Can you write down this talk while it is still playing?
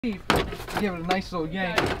Give it a nice little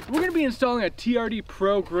yank. We're going to be installing a TRD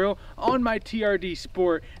Pro grill on my TRD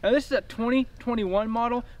Sport. Now this is a 2021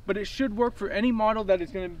 model, but it should work for any model that is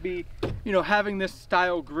going to be, you know, having this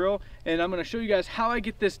style grill. And I'm going to show you guys how I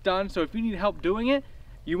get this done, so if you need help doing it,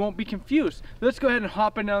 you won't be confused. Let's go ahead and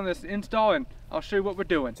hop in on this install and I'll show you what we're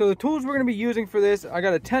doing. So the tools we're going to be using for this, I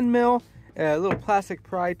got a 10 mil, a little plastic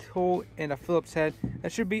pry tool, and a Phillips head.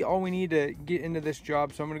 That should be all we need to get into this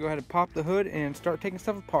job. So I'm gonna go ahead and pop the hood and start taking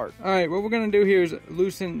stuff apart. All right, what we're gonna do here is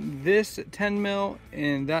loosen this 10 mil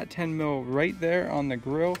and that 10 mil right there on the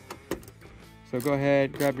grill. So go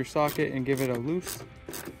ahead, grab your socket and give it a loosen.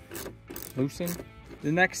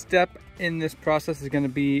 The next step in this process is gonna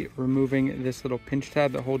be removing this little pinch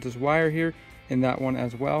tab that holds this wire here, and that one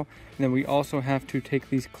as well. And then we also have to take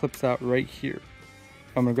these clips out right here.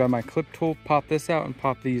 I'm gonna grab my clip tool, pop this out, and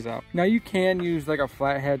pop these out. Now you can use like a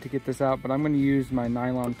flathead to get this out, but I'm gonna use my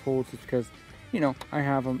nylon tools just because, you know, I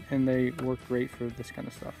have them and they work great for this kind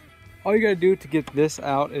of stuff. All you gotta do to get this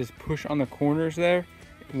out is push on the corners there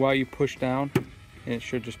while you push down, and it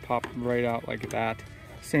should just pop right out like that.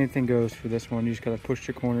 Same thing goes for this one. You just gotta push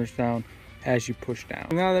your corners down as you push down.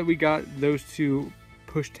 Now that we got those two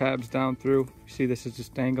push tabs down through, you see this is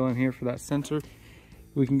just dangling here for that sensor.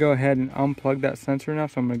 We can go ahead and unplug that sensor now,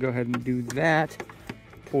 so I'm going to go ahead and do that.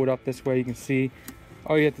 Pull it up this way. You can see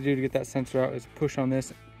all you have to do to get that sensor out is push on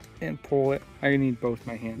this and pull it. I need both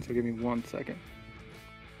my hands, so give me 1 second.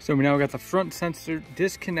 So we now got the front sensor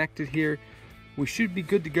disconnected here. We should be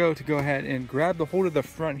good to go ahead and grab the hold of the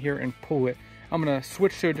front here and pull it. I'm going to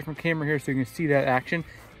switch to a different camera here so you can see that action.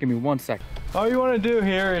 Give me 1 second. All you want to do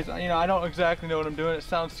here is, you know, I don't exactly know what I'm doing. It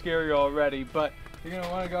sounds scary already, but you're going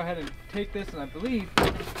to want to go ahead and take this, and I believe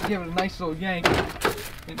give it a nice little yank.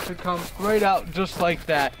 It should come right out just like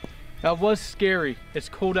that. That was scary. It's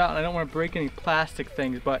cold out and I don't want to break any plastic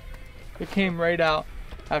things, but it came right out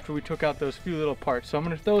after we took out those few little parts. So I'm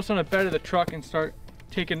going to throw this on the bed of the truck and start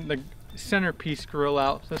taking the centerpiece grill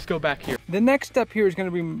out. So let's go back here. The next step here is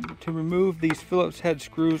going to be to remove these Phillips head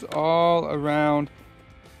screws all around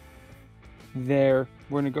there.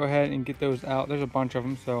 We're going to go ahead and get those out. There's a bunch of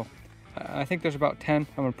them, so I think there's about 10.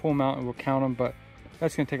 I'm going to pull them out and we'll count them, but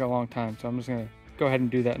that's going to take a long time. So I'm just going to go ahead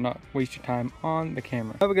and do that and not waste your time on the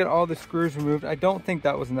camera. Now we got all the screws removed. I don't think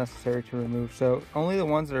that was necessary to remove. So only the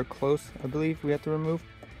ones that are close, I believe, we have to remove.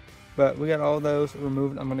 But we got all those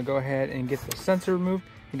removed. I'm going to go ahead and get the sensor removed.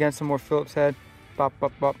 Again, some more Phillips head. Pop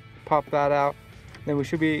that out. Then we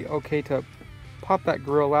should be okay to pop that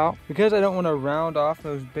grill out. Because I don't want to round off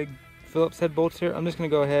those big Phillips head bolts here, I'm just going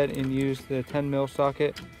to go ahead and use the 10 mil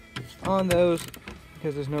socket on those,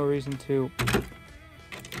 because there's no reason to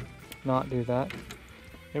not do that,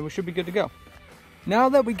 and we should be good to go. Now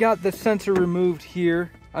that we got the sensor removed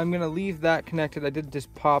here, I'm gonna leave that connected. I did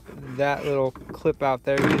just pop that little clip out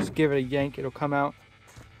there. You just give it a yank, it'll come out.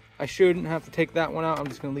 I shouldn't have to take that one out. I'm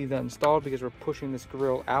just gonna leave that installed because we're pushing this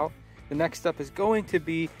grill out. The next step is going to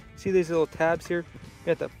be, see these little tabs here? You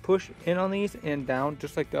have to push in on these and down,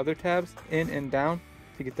 just like the other tabs, in and down,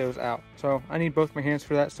 to get those out. So I need both my hands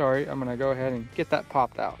for that. Sorry, I'm gonna go ahead and get that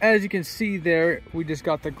popped out. As you can see there, we just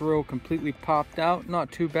got the grill completely popped out.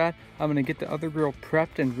 Not too bad. I'm gonna get the other grill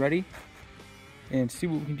prepped and ready and see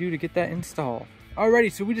what we can do to get that installed.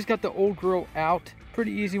 Alrighty, so we just got the old grill out.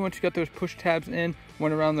 Pretty easy once you got those push tabs in.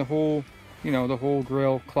 Went around the whole, you know, the whole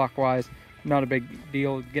grill clockwise. Not a big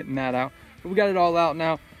deal getting that out. But we got it all out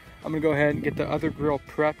now. I'm gonna go ahead and get the other grill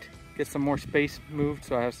prepped. Get some more space moved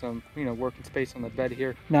so I have some, you know, working space on the bed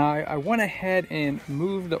here. Now I went ahead and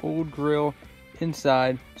moved the old grill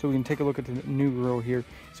inside so we can take a look at the new grill here.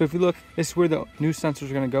 So if you look, this is where the new sensors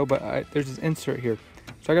are going to go, but there's this insert here.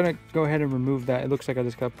 So I'm going to go ahead and remove that. It looks like I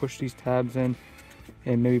just got to push these tabs in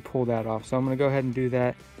and maybe pull that off. So I'm going to go ahead and do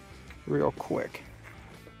that real quick.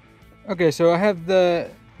 Okay, so I have the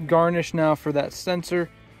garnish now for that sensor.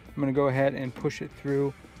 I'm going to go ahead and push it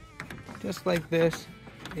through just like this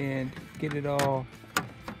and get it all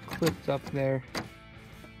clipped up there.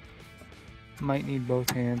 Might need both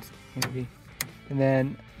hands maybe. And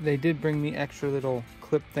then they did bring me extra little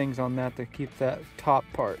clip things on that to keep that top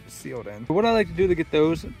part sealed in. What I like to do to get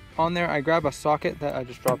those on there, I grab a socket that I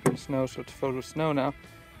just dropped in the snow, so it's filled with snow now.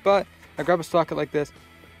 But I grab a socket like this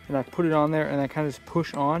and I put it on there and I kind of just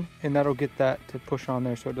push on, and that'll get that to push on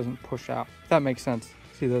there so it doesn't push out. If that makes sense.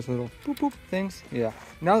 See those little boop boop things? Yeah.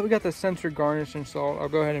 Now that we got the sensor garnish installed, I'll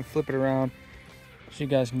go ahead and flip it around so you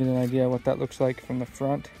guys can get an idea what that looks like from the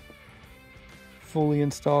front. Fully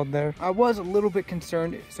installed there. I was a little bit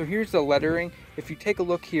concerned. So here's the lettering. If you take a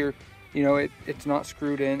look here, you know, it's not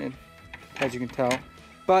screwed in, and as you can tell.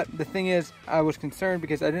 But the thing is, I was concerned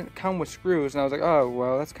because I didn't come with screws, and I was like, oh,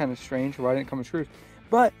 well, that's kind of strange. Why didn't it come with screws?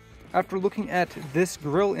 But after looking at this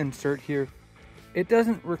grill insert here, it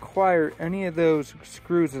doesn't require any of those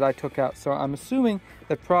screws that I took out. So I'm assuming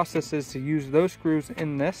the process is to use those screws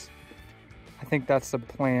in this. I think that's the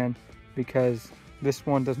plan, because this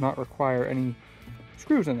one does not require any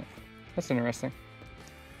screws in it. That's interesting.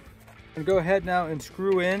 I'm gonna go ahead now and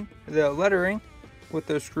screw in the lettering with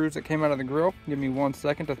those screws that came out of the grill. Give me 1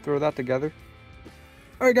 second to throw that together.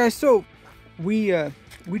 All right, guys, so we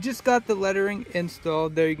just got the lettering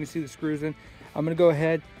installed. There you can see the screws in. I'm gonna go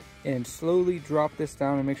ahead and slowly drop this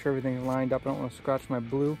down and make sure everything is lined up. I don't want to scratch my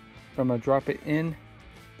blue, but I'm gonna drop it in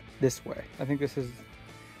this way. I think this is,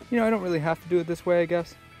 you know, I don't really have to do it this way, I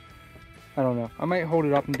guess. I don't know. I might hold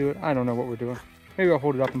it up and do it. I don't know what we're doing. Maybe I'll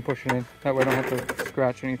hold it up and push it in. That way I don't have to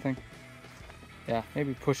scratch anything. Yeah,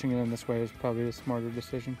 maybe pushing it in this way is probably a smarter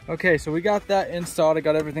decision. Okay, so we got that installed. I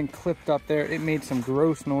got everything clipped up there. It made some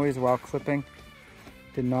gross noise while clipping.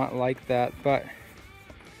 Did not like that, but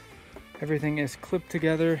everything is clipped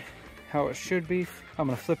together how it should be. I'm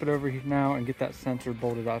gonna flip it over here now and get that sensor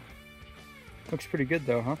bolted up. Looks pretty good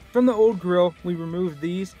though, huh? From the old grill, we removed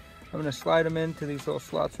these. I'm gonna slide them into these little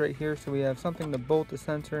slots right here so we have something to bolt the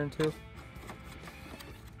sensor into.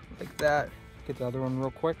 Like that. Get the other one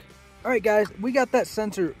real quick. All right, guys, we got that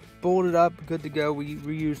sensor bolted up, good to go. We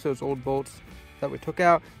reused those old bolts that we took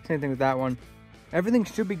out. Same thing with that one. Everything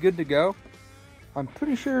should be good to go. I'm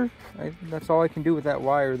pretty sure that's all I can do with that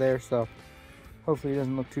wire there, so hopefully it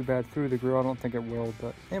doesn't look too bad through the grill. I don't think it will,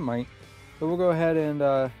 but it might. So we'll go ahead and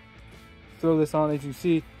throw this on. As you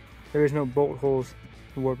see, there is no bolt holes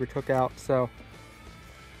in what we took out, so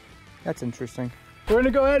that's interesting. We're gonna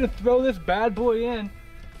go ahead and throw this bad boy in.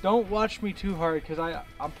 Don't watch me too hard, because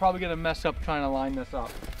I'm probably gonna mess up trying to line this up.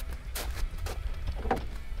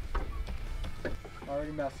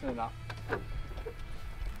 Already messing it up. I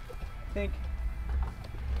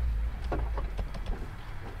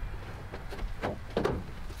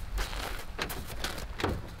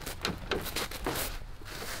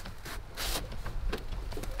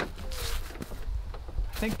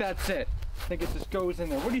think that's it. I think it just goes in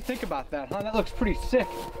there. What do you think about that, huh? That looks pretty sick.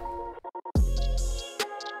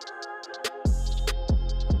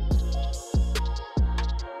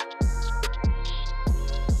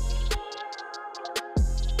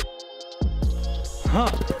 Huh.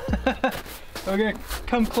 We're gonna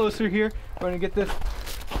come closer here. We're gonna get this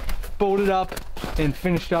bolted up and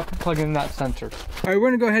finished up, plug in that sensor. All right, we're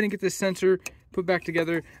gonna go ahead and get this sensor put back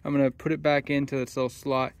together. I'm gonna put it back into this little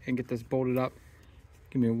slot and get this bolted up.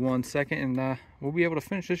 Give me 1 second and we'll be able to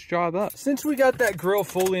finish this job up. Since we got that grill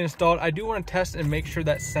fully installed, I do want to test and make sure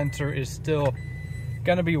that sensor is still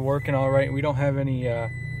gonna be working all right. We don't have any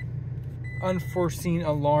unforeseen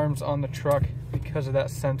alarms on the truck because of that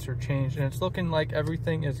sensor change, and it's looking like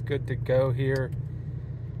everything is good to go here.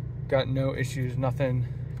 Got no issues, nothing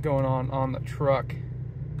going on the truck.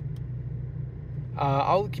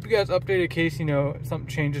 I'll keep you guys updated in case, you know, something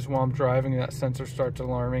changes while I'm driving and that sensor starts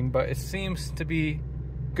alarming, but it seems to be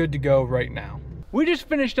good to go right now. We just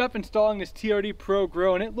finished up installing this TRD PRO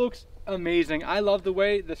Grille, and it looks amazing. I love the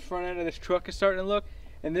way this front end of this truck is starting to look,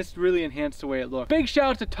 and this really enhanced the way it looks. Big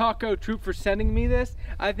shout out to Taco Troop for sending me this.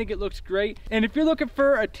 I think it looks great. And if you're looking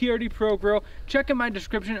for a TRD PRO Grille, check in my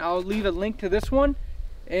description. I'll leave a link to this one,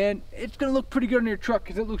 and it's gonna look pretty good on your truck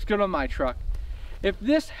because it looks good on my truck. If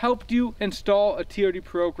this helped you install a TRD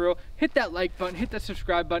PRO Grille, hit that like button, hit that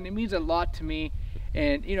subscribe button. It means a lot to me,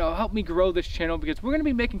 and you know, help me grow this channel, because we're gonna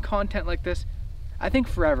be making content like this, I think,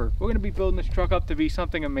 forever. We're gonna be building this truck up to be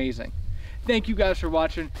something amazing. Thank you guys for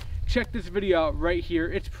watching. Check this video out right here.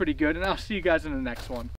 It's pretty good, and I'll see you guys in the next one.